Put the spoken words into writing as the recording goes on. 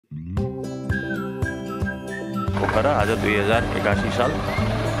पोखरा आज 2081 साल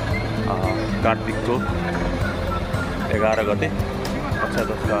कार्तिकको 11 गते कक्षा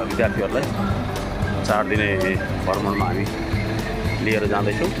 10का विद्यार्थीहरूलाई 4 दिने भ्रमणमा हामी लिएर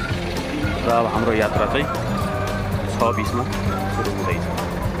जाँदैछौँ र अब हाम्रो यात्रा चाहिँ 6:20 मा सुरु हुँदैछ।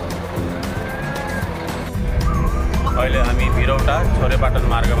 अहिले हामी भिरौटा छोरेपाटन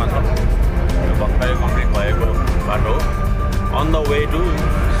मार्गमा छौँ। यो भर्खरै कम्प्लिट भएको बाटो on the way to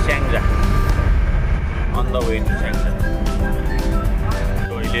Syangja.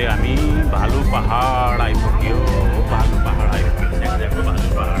 अहिले हामी भालु पहाड आइपुग्यो। स्याङ्जाको भालु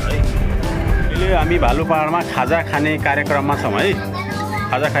पहाड है। अहिले हामी भालु पहाडमा खाजा खाने कार्यक्रममा छौँ है।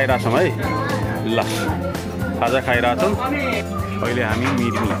 खाजा खाइरहेछौँ है। ल खाजा खाइरहेछौँ। अहिले हामी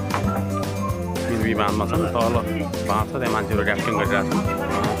मिर्मी बाँधमा छौँ। तल बाँध छ, त्यहाँ मान्छेहरू ऱ्याफ्टिङ गरिरहेछन्।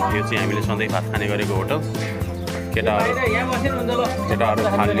 यो चाहिँ हामीले सधैँ भात खाने गरेको होटल। केटाहरू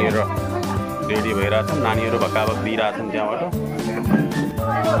खान लिएर रेडी भइरहेछन्। नानीहरू भक्काभक दिइरहेछन् त्यहाँबाट।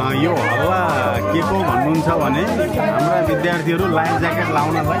 यो हल्ला के को भन्नुहुन्छ भने हाम्रा विद्यार्थीहरू लाइफ ज्याकेट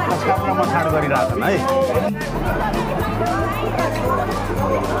लाउनलाई कष्ट मछाड गरिरहेछन् है।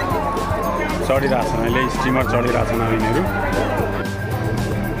 चढिरहेछन् अहिले स्टिमर चढिरहेछन् अब यिनीहरू।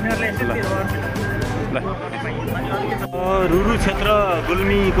 रुरु क्षेत्र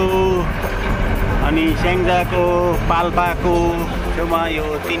गुल्मीको अनि स्याङ्जाको पाल्पाको छेउमा यो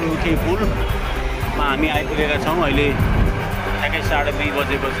 3 मुखे पुलमा हामी आइपुगेका छौँ। अहिले ठ्याक्कै 2:30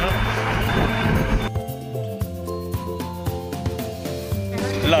 बजेको छ।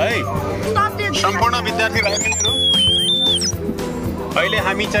 ल है सम्पूर्ण विद्यार्थी भाइबहिनीहरू, अहिले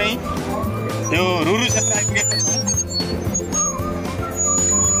हामी चाहिँ यो रुरु क्षेत्र आइपुगेका छौँ।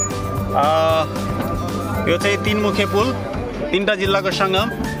 यो चाहिँ 3 मुखे पुल, 3टा जिल्लाको सङ्गम।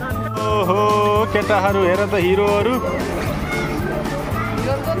 ओहो केटाहरू हेर त हिरोहरू।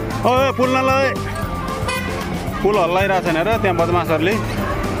 ओ पुल नलगाए, पुल हल्लाइरहेछन् हेर। त्यहाँ बदमासहरूले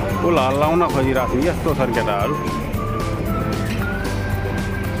पुल हल्लाउन खोजिरहेछन्। यस्तो छन् केटाहरू।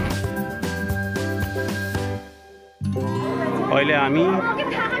 अहिले हामी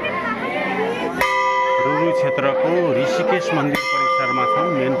रुरु क्षेत्रको ऋषिकेश मन्दिर परिसरमा छौँ।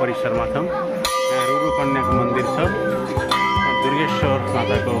 मेन परिसरमा छौँ। यहाँ रुरु कन्याको मन्दिर छ। दुर्गेश्वर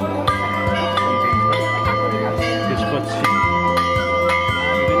माताको त्यसपछि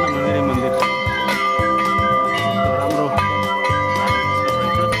विभिन्न मन्दिर छ। राम्रो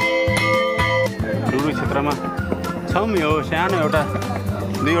रुरु क्षेत्रमा छौँ। यो सानो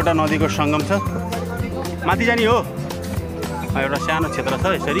 2वटा नदीको सङ्गम छ। माथि जाने हो। एउटा सानो क्षेत्र छ।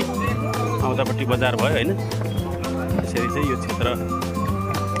 यसरी आउँदापट्टि बजार भयो होइन। यसरी चाहिँ यो क्षेत्र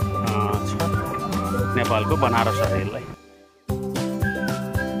छ नेपालको बनारस शहरलाई।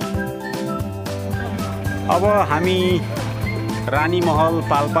 अब हामी रानीमहल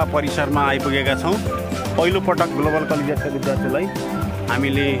पाल्पा परिसरमा आइपुगेका छौँ। पहिलोपटक ग्लोबल कलेजिएटका विद्यार्थीलाई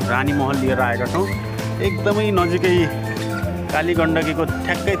हामीले रानीमहल लिएर आएका छौँ। एकदमै नजिकै कालीगण्डकीको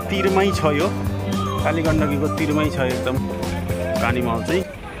ठ्याक्कै तिरमै छ। यो कालीगण्डकीको तिरमै छ एकदम रानीमहल चाहिँ।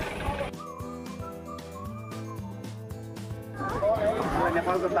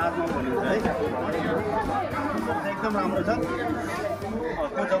 नेपालको ताजमहल भनिन्छ है। एकदम राम्रो छ।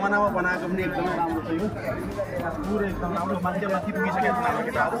 त्यो जमानामा बनाएको पनि एकदमै राम्रो छ। यो पुरै एकदम राम्रो। माथि पुगिसकेको छ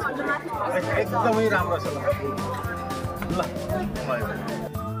केटाहरू। एकदमै राम्रो छ। ल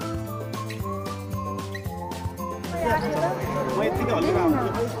म यतिकै हल्का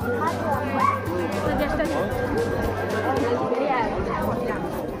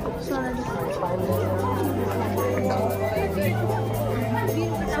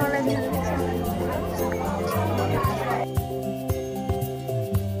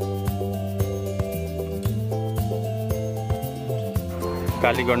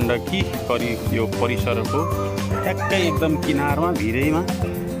कालीगण्डकी यो परिसरको ठ्याक्कै एकदम किनारमा भिरैमा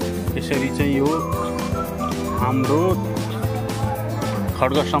यसरी चाहिँ यो हाम्रो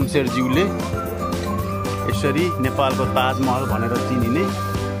खड्ग शमशेरज्यूले यसरी नेपालको ताजमहल भनेर चिनिने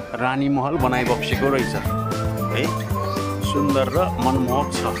रानीमहल बनाइबक्सेको रहेछ है। सुन्दर र मनमोहक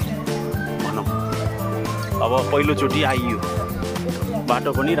छ भनौँ। अब पहिलोचोटि आइयो।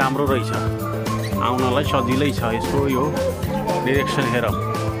 बाटो पनि राम्रो रहेछ, आउनलाई सजिलै छ। यसको यो डिरेक्सन हेर।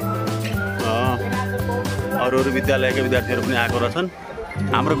 अरू विद्यालयका विद्यार्थीहरू पनि आएको रहेछन्।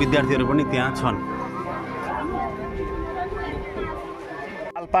 हाम्रो विद्यार्थीहरू पनि त्यहाँ छन्।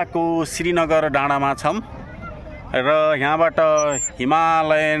 पाल्पाको श्रीनगर डाँडामा छौँ र यहाँबाट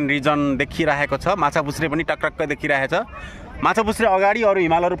हिमालयन रिजन देखिरहेको छ। माछापुच्छ्रे पनि टक्रक्क देखिरहेछ। माछापुच्छ्रे अगाडि, अरू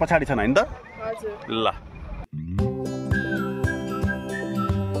हिमालहरू पछाडि छन् होइन त? ल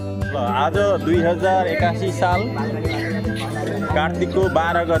आज 2081 साल कार्तिकको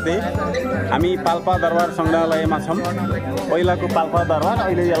 12 गते हामी पाल्पा दरबार सङ्ग्रहालयमा छौँ। पहिलाको पाल्पा दरबार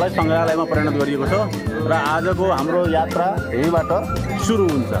अहिले यसलाई सङ्ग्रहालयमा परिणत गरिएको छ र आजको हाम्रो यात्रा यहीँबाट सुरु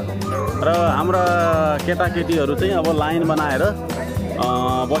हुन्छ र हाम्रा केटाकेटीहरू चाहिँ अब लाइन बनाएर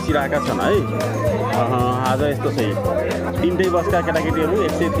बसिरहेका छन् है। आज यस्तो छ, 3टै बसका केटाकेटीहरू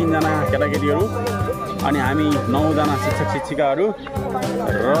 103 जना केटाकेटीहरू अनि हामी 9 जना शिक्षक शिक्षिकाहरू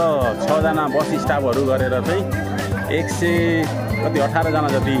र 6 जना बस स्टाफहरू गरेर चाहिँ 118 जना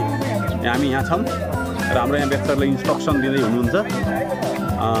जति हामी यहाँ छौँ र हाम्रो यहाँ बेच्चरले इन्स्ट्रक्सन दिँदै हुनुहुन्छ।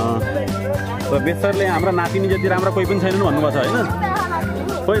 र बेच्चरले हाम्रा नातिनी जति राम्रो कोही पनि छैनन् भन्नुभएको छ होइन?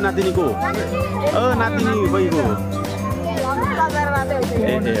 खोइ नातिनीको नातिनी कोहीको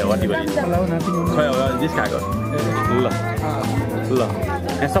ए वटिवरी खै जिस खाएको ल ल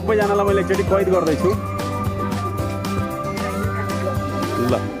यहाँ सबैजनालाई मैले एकचोटि कैद गर्दैछु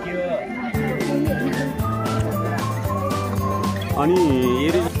ल। अनि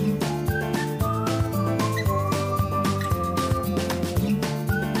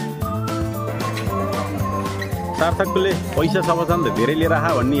सार्थकले पैसा सबैजना धेरै लिएर आहा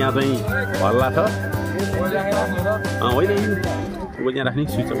भन्ने यहाँ चाहिँ हल्ला छ होइन? यहाँ राख्ने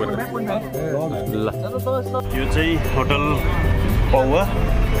स्विच गरेर ल। यो चाहिँ होटल पौवा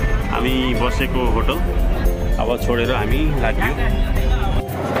हामी बसेको होटल। अब छोडेर हामी लाग्यो।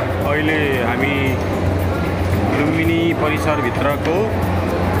 अहिले हामी लुम्बिनी परिसरभित्रको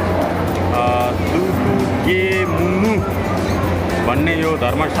तुटुगे मुनु भन्ने यो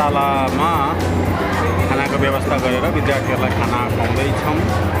धर्मशालामा खानाको व्यवस्था गरेर विद्यार्थीहरूलाई खाना खुवाउँदैछौँ।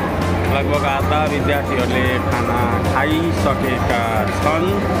 लगभग आधा विद्यार्थीहरूले खाना खाइसकेका छन्।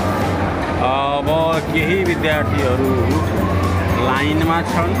 अब केही विद्यार्थीहरू लाइनमा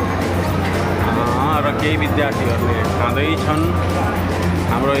छन् र केही विद्यार्थीहरूले खाँदैछन्।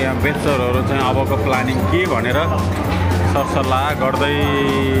 हाम्रो यहाँ बेच्चरहरू चाहिँ अबको प्लानिङ के भनेर सरसल्लाह गर्दै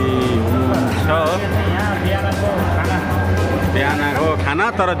हुनुहुन्छ। बिहानको खाना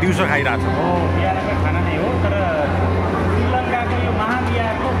तर दिउँसो खाइरहेको छ।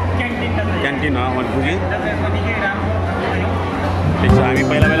 क्यान्टिन हो मैले बुझेँ। ठिक छ, हामी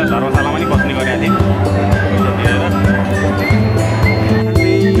पहिला धर्मशालामा नि बस्ने गरेका थियौँ।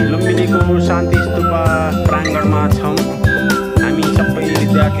 लुम्बिनीको शान्ति स्तूपा प्राङ्गणमा छौँ। हामी सबै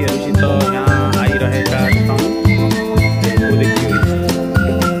विद्यार्थीहरूसित यहाँ आइरहेका छौँ।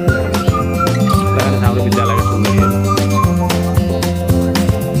 हाम्रो विद्यालयका सुन्दरीहरू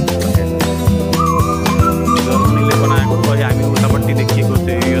जर्मनीले बनाएको अहिले हामी उतापट्टि देखिएको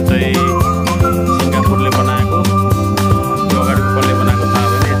चाहिँ यो चाहिँ सिङ्गापुरले बनाएको, यो अगाडि कसले बनाएको थाहा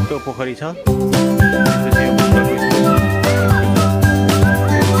भएन। यस्तो पोखरी छ।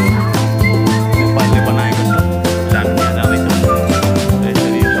 नेपालले बनाएको छ। हामी यहाँ जाँदैछौँ।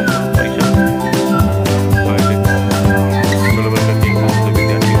 यसरी यो सम्पूर्ण परिसर अहिले गोलबलका केही खान्छ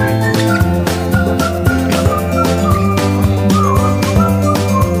विद्यार्थीहरू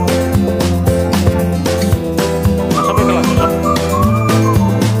सबै क्लासको छ।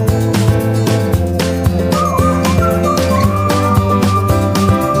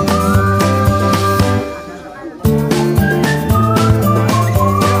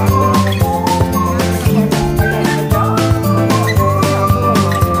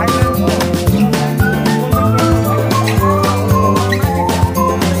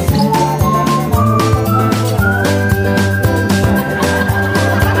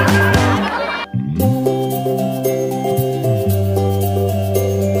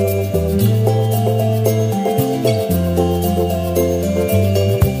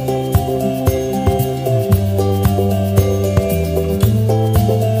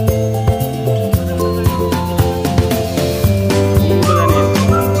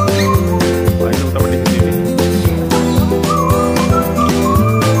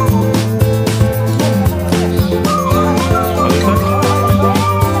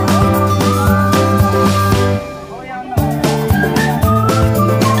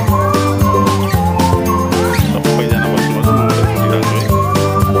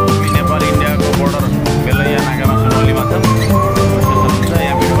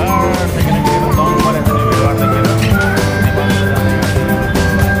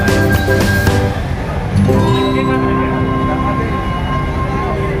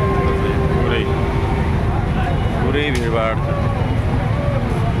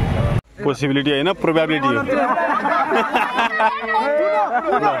 पोसिबिलिटी होइन, प्रोबेबिलिटी हो।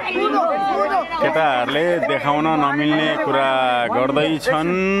 केटाहरूले देखाउन नमिल्ने कुरा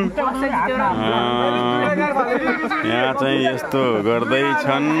गर्दैछन्। यहाँ चाहिँ यस्तो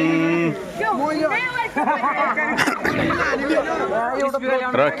गर्दैछन्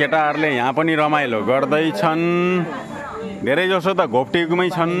र केटाहरूले यहाँ पनि रमाइलो गर्दैछन्। धेरै जसो त घोप्टेकोमै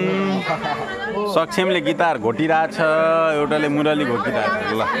छन्। सक्षमले गिटार घोटिरहेछ, एउटाले मुरली घोटिरहेछ।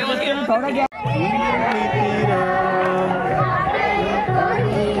 ल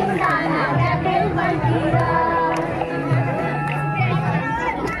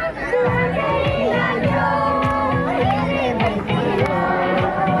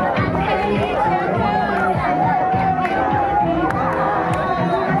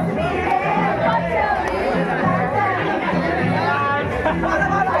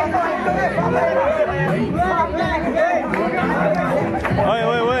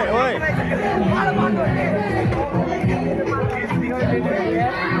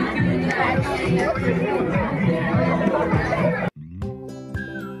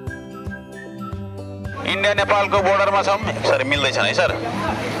इन्डिया नेपालको बोर्डरमा छौँ सर। मिल्दैछन् है सर?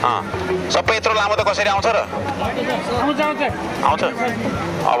 सबै यत्रो लामो त कसरी आउँछ र? आउँछ।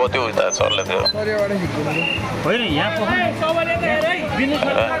 अब त्यो त सरले त्यो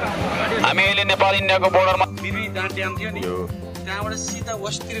हामी अहिले नेपाल इन्डियाको बोर्डरमा ड्याम थियो नि, त्यहाँबाट सिधा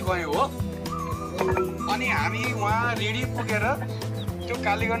वेस्टतिर गयो हो। अनि हामी वहाँ रेडी पुगेर त्यो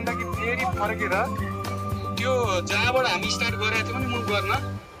कालीगण्डकी फेरि फर्केर त्यो जहाँबाट हामी स्टार्ट गरेको थियौँ नि मुभ गर्न,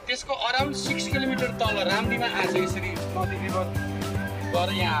 त्यसको अराउन्ड 6 किलोमिटर तल रामडीमा आएको छ। यसरी नदी रिभर गएर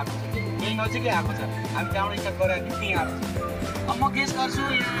यहाँ आएको छ, यही नजिकै आएको छ। हामी त्यहाँबाट स्टार्ट गरेर त्यहीँ आएको छ। अब म गेस गर्छु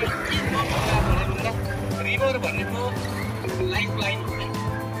रिभर भनेको लाइफ लाइन हो।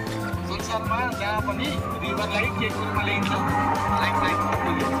 संसारमा जहाँ पनि रिभरलाई के कुरोमा ल्याइन्छ, लाइफ लाइन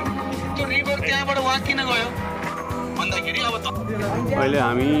ल्याइन्छ। त्यो रिभर त्यहाँबाट वहाँ किन गयो भन्दाखेरि अब अहिले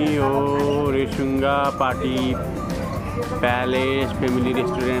हामी यो Resunga party palace family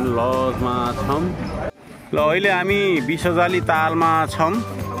restaurant लजमा छौँ। ल अहिले हामी 20,000 तालमा छौँ।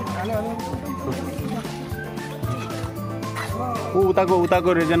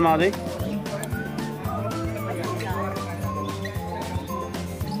 उताको रिजनमा अझै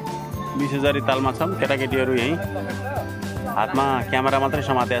 20,000 तालमा छौँ। केटाकेटीहरू यहीँ हातमा क्यामेरा मात्रै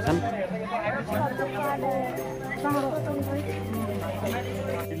समातेका छन्।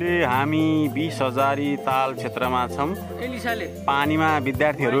 अहिले हामी 20,000 ताल क्षेत्रमा छौँ। पानीमा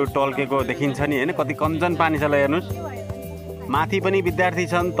विद्यार्थीहरू टल्केको देखिन्छ नि होइन, कति कञ्चन पानी छ। ल हेर्नुहोस्, माथि पनि विद्यार्थी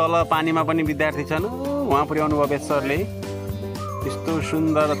छन्, तल पानीमा पनि विद्यार्थी छन्। उहाँ पुर्याउनु भयो बेसरले। यस्तो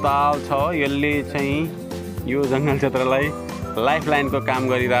सुन्दर ताल छ। यसले चाहिँ यो जङ्गल क्षेत्रलाई लाइफ लाइनको काम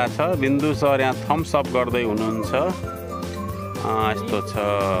गरिरहेछ। बिन्दु सर यहाँ थम्स अप गर्दै हुनुहुन्छ। यस्तो छ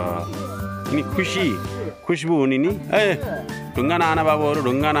अनि खुसबु हुने नि। ए ढुङ्गा नआना बाबुहरू,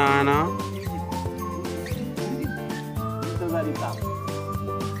 ढुङ्गा नआना।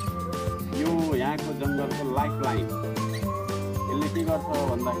 यो यहाँको जङ्गलको लाइफ लाइन। यसले के गर्छ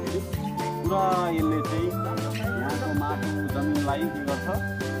भन्दाखेरि पुरा यसले चाहिँ यहाँको माटो जमिनलाई के गर्छ,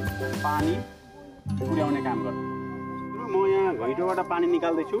 पानी पुर्याउने काम गर्छ। म यहाँ घैँटोबाट पानी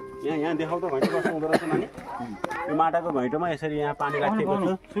निकाल्दैछु। यहाँ देखाउ त घैँटो कस्तो हुँदो रहेछ नानी। यो माटाको घैँटोमा यसरी यहाँ पानी राखिएको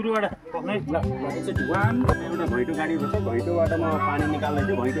छ। सुरुबाट एउटा घैँटो गाडिएको छ, घैँटोबाट म पानी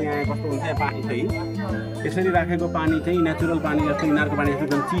निकाल्दैछु। घैँटो यहाँ कस्तो हुन्छ, पानी चाहिँ यसरी राखेको पानी चाहिँ नेचुरल पानी जस्तो, इनारको पानी जस्तो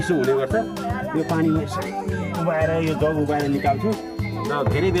एकदम चिसो हुने गर्छ। यो पानीमा उभाएर यो जग उभाएर निकाल्छु र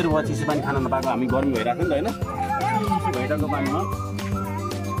धेरै बेर भयो चिसो पानी खान नपाएको। हामी गर्मी भइरहेको नि त होइन, चिसो घैँटाको पानीमा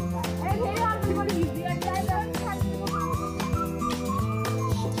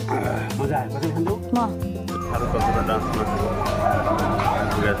मजा आयो। कसरी खान्छौ? साह्रो कल्चरल डान्समा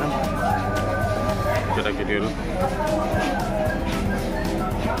पुगेका छन् केटाकेटीहरू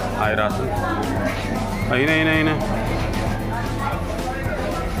आइरहेको छन्। होइन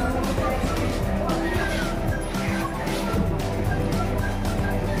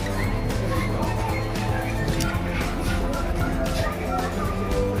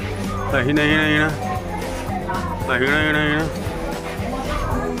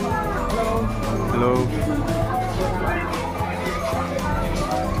हेलो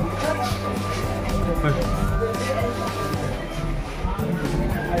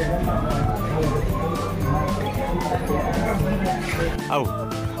आऊ।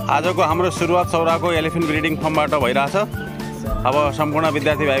 आजको हाम्रो सुरुवात सौराको एलिफेन्ट ब्रिडिङ फर्मबाट भइरहेछ। अब सम्पूर्ण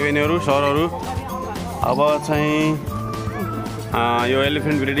विद्यार्थी भाइ बहिनीहरू, सरहरू अब चाहिँ यो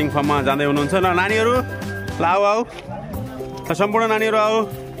एलिफेन्ट ब्रिडिङ फर्ममा जाँदै हुनुहुन्छ। ल नानीहरू, ल आऊ। सम्पूर्ण नानीहरू आऊ।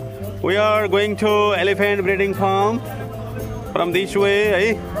 We are going to elephant breeding form from this way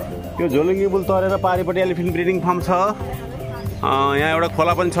है। यो झोलुङ्गी पुल तरेर पारिपट्टि एलिफेन्ट ब्रिडिङ फर्म छ। यहाँ एउटा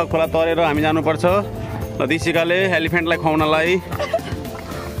खोला पनि छ, खोला तरेर हामी जानुपर्छ। ल दिसिकाले एलिफेन्टलाई खुवाउनलाई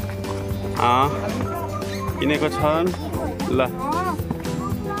किनेको छन्। ल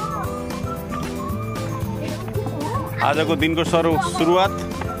आजको दिनको सुरुवात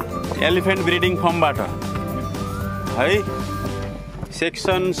एलिफेन्ट ब्रिडिङ फर्मबाट है।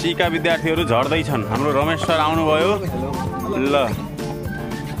 सेक्सन सी का विद्यार्थीहरू झर्दैछन्। हाम्रो रमेश सर आउनुभयो। ल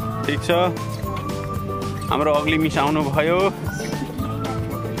ठिक छ। हाम्रो अग्ली मिस आउनुभयो।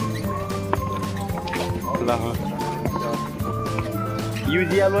 ल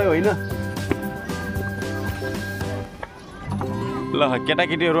युजिएल होइन। ल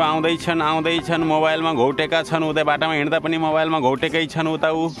केटाकेटीहरू आउँदैछन् मोबाइलमा घौटेका छन्। उता बाटामा हिँड्दा पनि मोबाइलमा घौटेकै छन् उता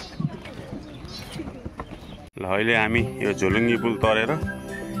ऊ। ल अहिले हामी यो झोलुङ्गी पुल तरेर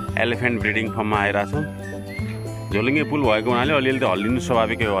एलिफेन्ट ब्रिडिङ फर्ममा आइरहेछौँ। झोलुङ्गी पुल भएको हुनाले अलिअलि त हल्लिनु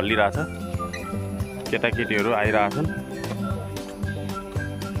स्वाभाविकै हो, हल्लिरहेछ। केटाकेटीहरू आइरहेछन्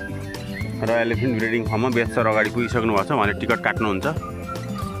र एलिफेन्ट ब्रिडिङ फर्ममा बेच्चर अगाडि पुगिसक्नु भएको छ। उहाँले टिकट काट्नुहुन्छ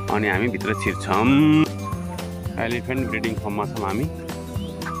अनि हामी भित्र छिर्छौँ। एलिफेन्ट ब्रिडिङ फर्ममा छौँ हामी।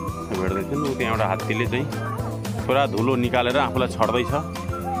 भेट्दैछौँ ऊ त्यहाँ एउटा हात्तीले चाहिँ थोडा धुलो निकालेर आफूलाई छड्दैछ।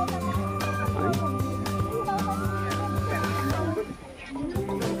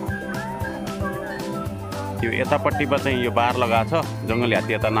 यो यतापट्टिमा चाहिँ यो बार लगाएको छ जङ्गली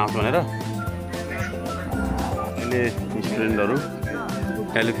हात्ती यता नआउँछ भनेर। अहिले स्टुडेन्टहरू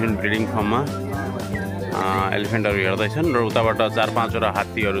एलिफेन्ट ब्रिडिङ फर्ममा एलिफेन्टहरू हेर्दैछन् र उताबाट 4-5वटा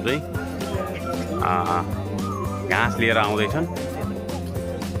हात्तीहरू चाहिँ घाँस लिएर आउँदैछन्।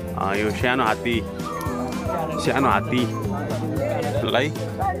 यो सानो हात्तीलाई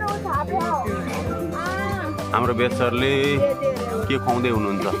हाम्रो बेचरले के खुवाउँदै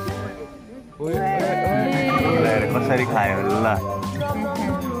हुनुहुन्छ कसरी खायो ल।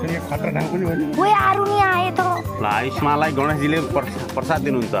 ल आयुष्मालाई गणेशजीले प्रसाद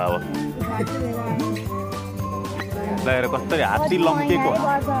दिनुहुन्छ अब। ल हेर कसरी हात्ती लम्केको,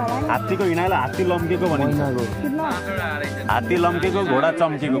 हात्तीको हिँडाइलाई हात्ती लम्केको भनिन्छ। हात्ती लम्केको घोडा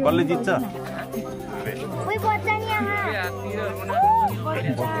चम्केको कसले जित्छ?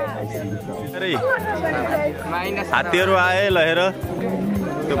 हात्तीहरू आए। ल हेर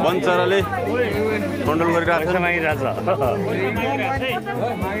त्यो वनचराले कन्ट्रोल गरिरहेको छ।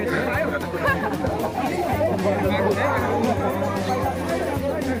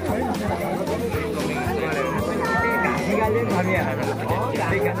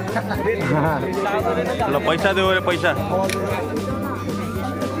 ल पैसा देऊ अरे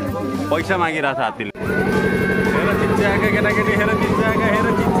पैसा मागिरहेछ हात्तीले। हेर चिच्याएका केटाकेटी, हेर चिच्याएका,